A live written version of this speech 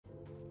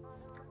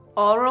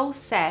oral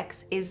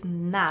sex is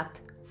not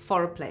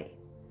foreplay.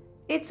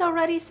 It's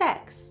already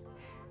sex.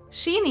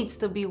 She needs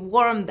to be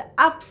warmed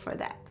up for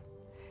that.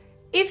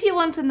 If you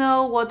want to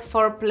know what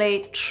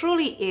foreplay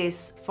truly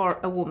is for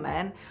a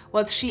woman,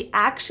 what she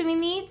actually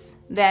needs,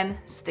 then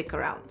stick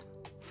around.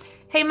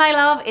 Hey my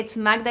love, it's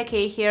Magda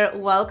K here.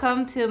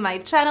 Welcome to my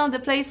channel, the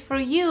place for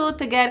you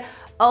to get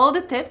all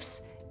the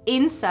tips,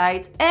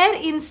 insights, and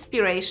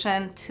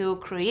inspiration to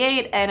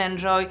create and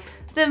enjoy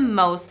the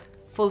most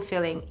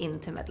fulfilling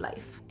intimate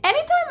life.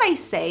 Anytime I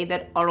say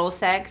that oral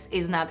sex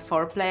is not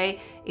foreplay,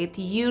 it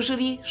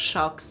usually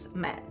shocks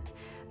men.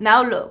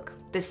 Now look,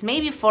 this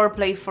may be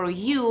foreplay for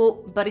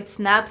you, but it's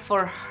not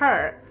for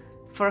her.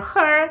 For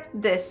her,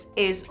 this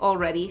is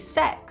already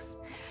sex.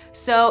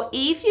 So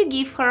if you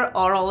give her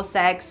oral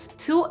sex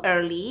too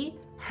early,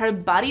 her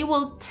body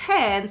will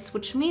tense,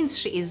 which means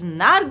she is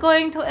not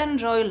going to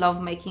enjoy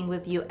lovemaking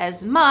with you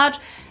as much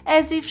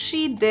as if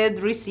she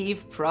did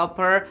receive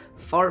proper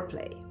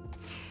foreplay.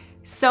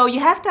 So you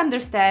have to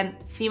understand,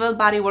 female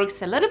body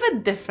works a little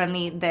bit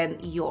differently than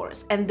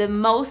yours. And the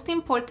most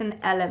important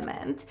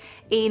element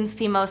in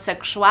female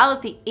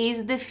sexuality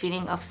is the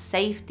feeling of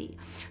safety.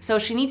 So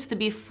she needs to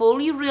be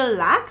fully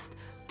relaxed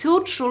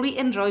to truly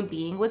enjoy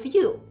being with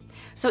you.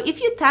 So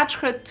if you touch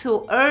her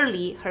too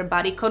early, her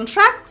body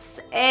contracts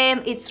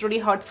and it's really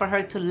hard for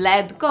her to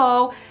let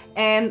go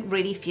and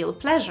really feel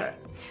pleasure.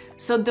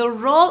 So the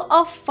role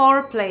of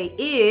foreplay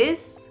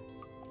is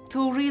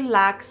to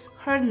relax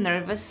her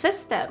nervous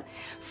system.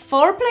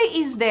 Foreplay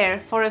is there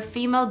for a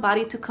female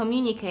body to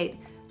communicate,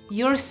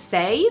 you're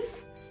safe,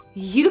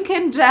 you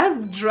can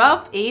just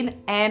drop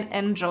in and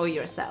enjoy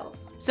yourself.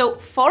 So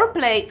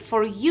foreplay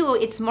for you,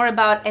 it's more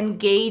about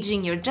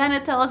engaging your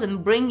genitals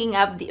and bringing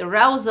up the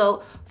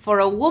arousal. For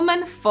a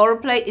woman,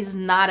 foreplay is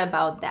not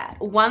about that.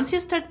 Once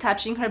you start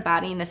touching her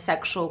body in a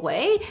sexual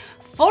way,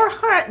 for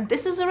her,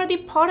 this is already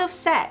part of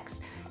sex.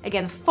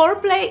 Again,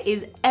 foreplay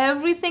is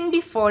everything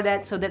before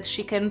that so that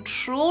she can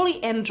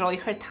truly enjoy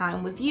her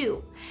time with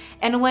you.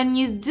 And when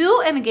you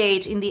do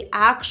engage in the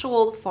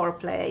actual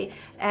foreplay,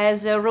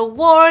 as a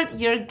reward,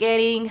 you're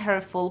getting her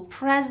full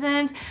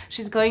presence.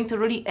 She's going to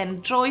really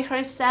enjoy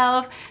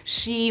herself.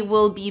 She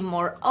will be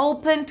more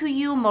open to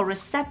you, more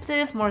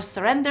receptive, more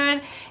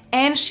surrendered,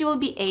 and she will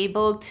be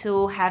able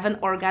to have an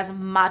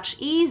orgasm much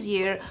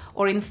easier.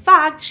 Or in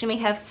fact, she may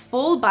have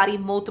full body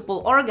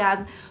multiple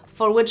orgasms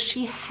for which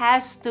she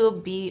has to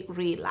be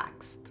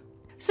relaxed.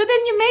 So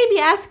then you may be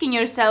asking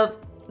yourself,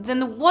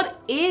 then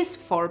what is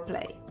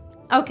foreplay?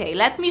 Okay,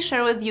 let me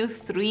share with you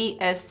 3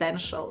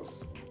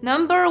 essentials.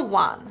 Number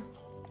 1,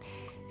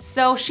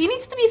 so she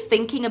needs to be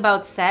thinking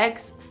about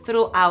sex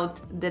throughout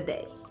the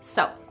day.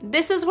 So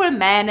this is where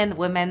men and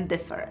women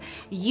differ.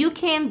 You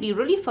can be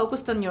really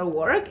focused on your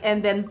work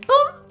and then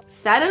boom,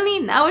 suddenly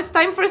now it's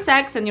time for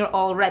sex and you're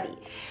all ready.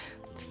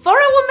 For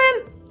a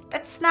woman,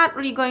 that's not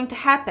really going to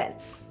happen.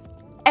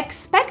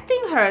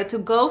 Expecting her to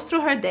go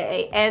through her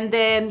day and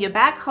then you're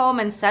back home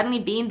and suddenly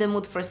be in the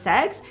mood for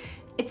sex,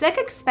 it's like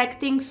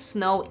expecting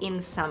snow in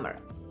summer.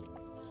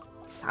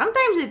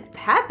 Sometimes it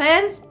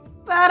happens,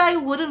 but I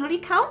wouldn't really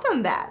count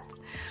on that.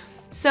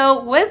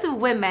 So with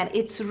women,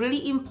 it's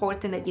really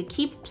important that you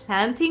keep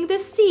planting the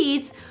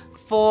seeds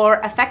for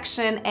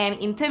affection and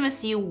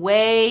intimacy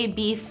way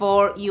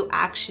before you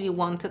actually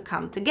want to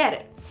come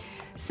together.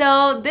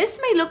 So this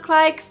may look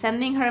like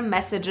sending her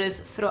messages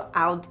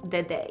throughout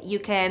the day. You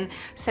can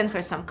send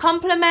her some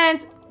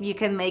compliments, you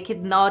can make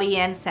it naughty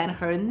and send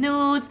her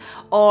nudes,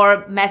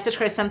 or message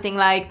her something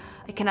like,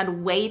 I cannot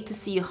wait to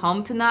see you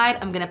home tonight,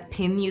 I'm gonna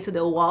pin you to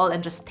the wall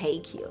and just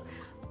take you.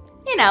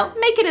 You know,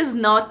 make it as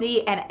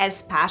naughty and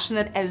as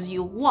passionate as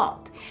you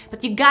want.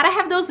 But you gotta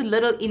have those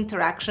little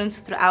interactions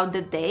throughout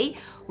the day,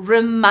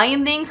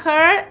 reminding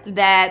her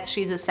that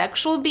she's a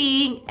sexual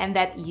being and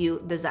that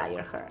you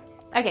desire her.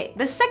 Okay,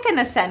 the second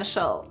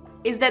essential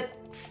is that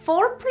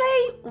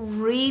foreplay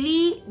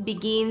really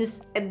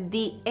begins at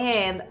the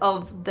end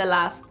of the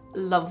last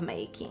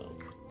lovemaking.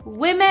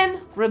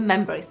 Women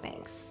remember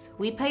things.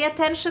 We pay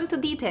attention to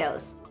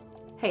details.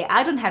 Hey,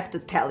 I don't have to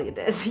tell you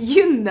this,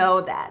 you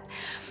know that.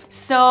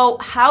 So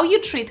how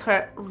you treat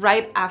her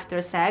right after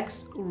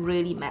sex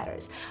really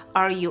matters.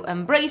 Are you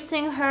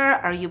embracing her?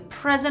 Are you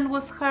present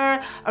with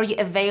her? Are you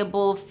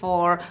available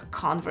for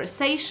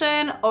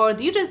conversation? Or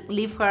do you just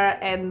leave her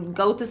and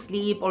go to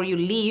sleep, or you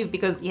leave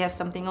because you have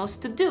something else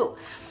to do?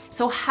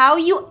 So how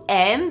you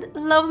end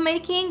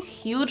lovemaking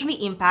hugely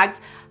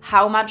impacts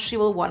how much she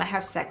will want to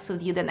have sex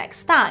with you the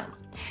next time.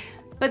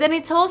 But then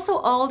it's also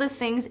all the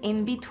things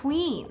in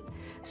between.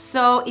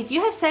 So if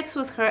you have sex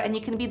with her and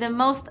you can be the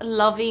most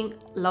loving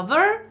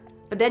lover,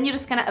 but then you're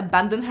just gonna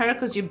abandon her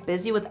because you're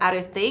busy with other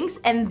things,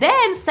 and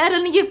then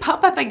suddenly you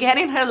pop up again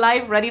in her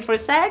life ready for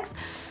sex,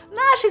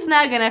 nah, she's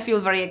not gonna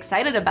feel very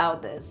excited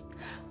about this.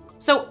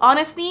 So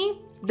honestly,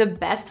 the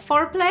best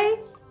foreplay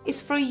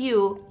is for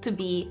you to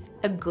be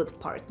a good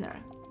partner.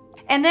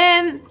 And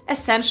then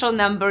essential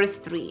number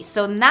 3.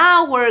 So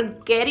now we're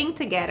getting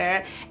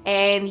together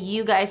and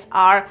you guys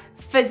are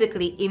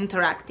physically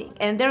interacting.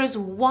 And there is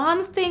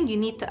one thing you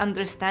need to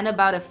understand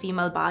about a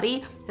female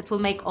body that will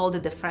make all the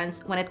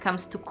difference when it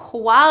comes to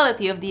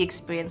quality of the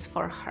experience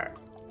for her.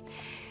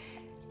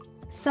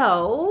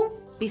 So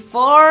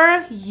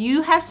before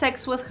you have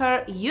sex with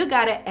her, you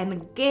gotta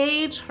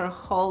engage her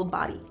whole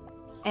body.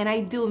 And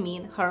I do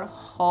mean her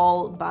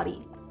whole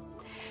body.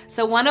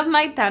 So one of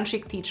my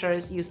tantric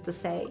teachers used to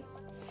say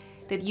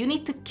that you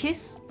need to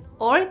kiss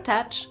or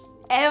touch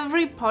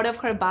every part of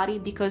her body,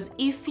 because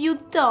if you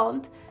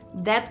don't,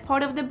 that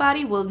part of the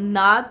body will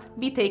not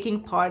be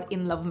taking part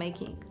in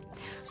lovemaking.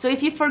 So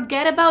if you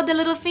forget about the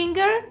little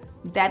finger,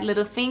 that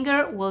little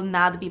finger will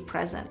not be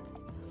present.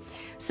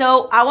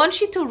 So I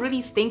want you to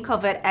really think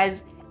of it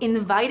as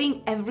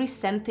inviting every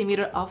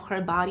centimeter of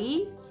her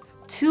body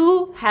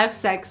to have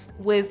sex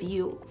with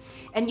you.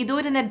 And you do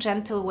it in a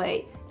gentle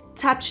way,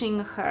 touching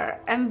her,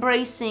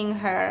 embracing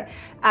her,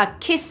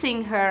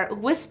 kissing her,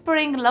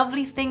 whispering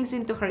lovely things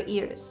into her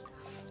ears,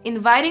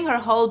 inviting her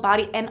whole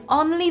body, and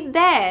only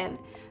then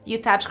you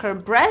touch her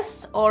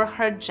breasts or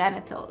her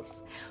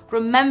genitals.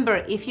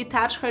 Remember, if you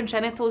touch her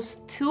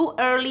genitals too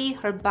early,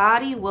 her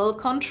body will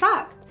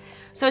contract.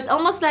 So it's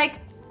almost like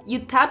you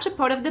touch a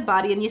part of the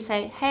body and you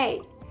say,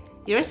 hey,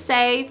 you're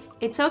safe,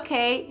 it's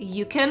okay,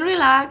 you can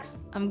relax,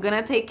 I'm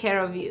gonna take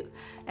care of you.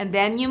 And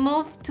then you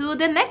move to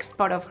the next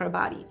part of her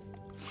body.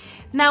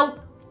 Now,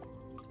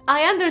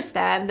 I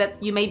understand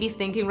that you may be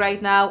thinking right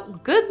now,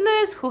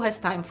 goodness, who has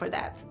time for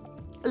that?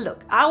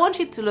 Look, I want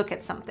you to look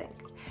at something.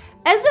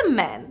 As a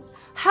man,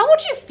 how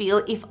would you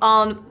feel if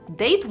on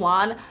date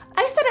 1,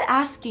 I started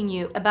asking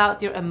you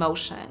about your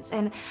emotions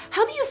and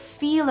how do you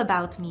feel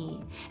about me?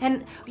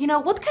 And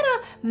what kind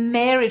of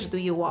marriage do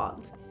you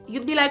want?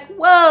 You'd be like,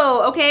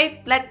 whoa,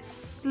 okay, let's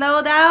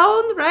slow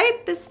down,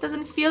 right? This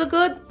doesn't feel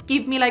good.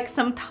 Give me like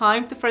some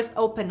time to first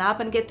open up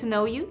and get to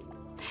know you.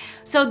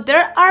 So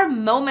there are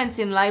moments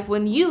in life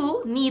when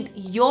you need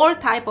your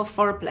type of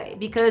foreplay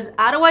because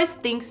otherwise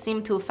things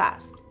seem too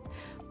fast.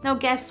 Now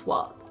guess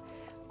what?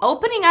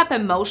 Opening up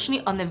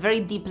emotionally on a very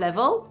deep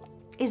level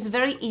is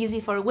very easy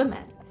for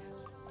women.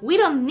 We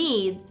don't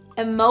need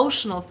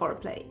emotional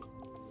foreplay.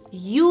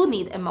 You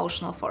need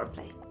emotional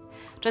foreplay.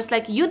 Just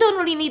like you don't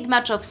really need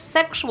much of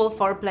sexual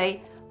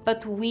foreplay,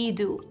 but we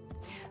do.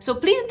 So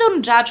please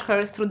don't judge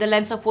her through the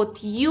lens of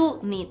what you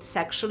need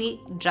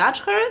sexually. Judge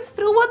her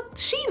through what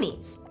she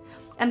needs.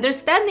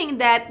 Understanding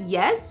that,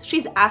 yes,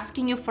 she's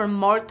asking you for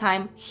more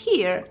time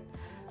here,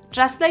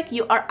 just like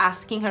you are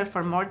asking her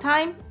for more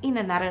time in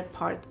another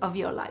part of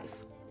your life.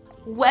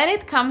 When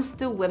it comes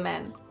to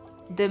women,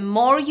 the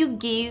more you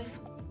give,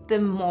 the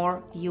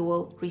more you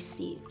will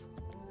receive.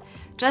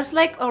 Just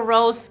like a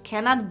rose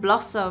cannot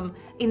blossom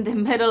in the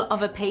middle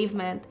of a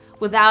pavement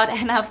without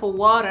enough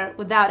water,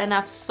 without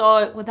enough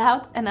soil,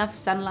 without enough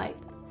sunlight,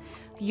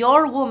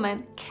 your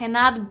woman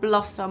cannot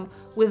blossom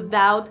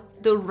without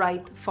the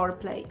right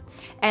foreplay.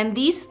 And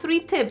these 3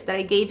 tips that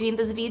I gave you in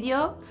this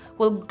video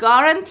will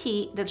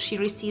guarantee that she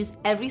receives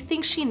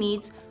everything she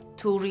needs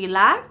to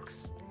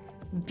relax,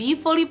 be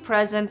fully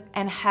present,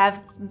 and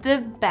have the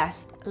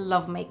best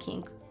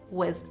lovemaking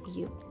with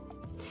you.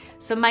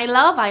 So my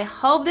love, I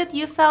hope that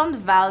you found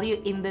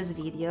value in this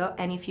video,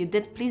 and if you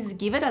did, please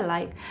give it a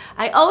like.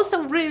 I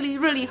also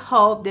really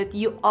hope that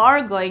you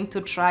are going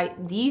to try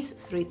these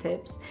 3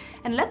 tips,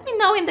 and let me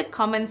know in the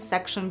comments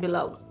section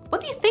below. What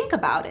do you think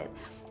about it?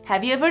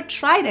 Have you ever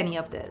tried any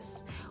of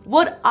this?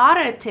 What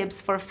other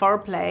tips for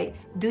foreplay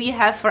do you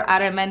have for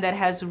other men that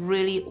has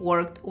really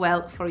worked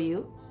well for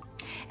you?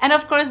 And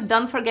of course,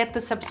 don't forget to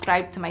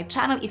subscribe to my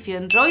channel if you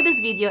enjoyed this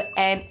video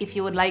and if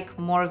you would like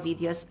more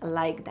videos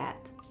like that.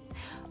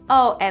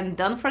 Oh, and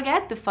don't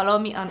forget to follow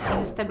me on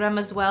Instagram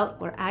as well,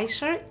 where I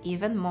share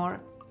even more.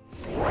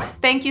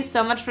 Thank you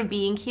so much for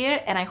being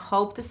here, and I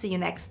hope to see you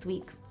next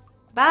week.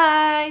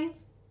 Bye!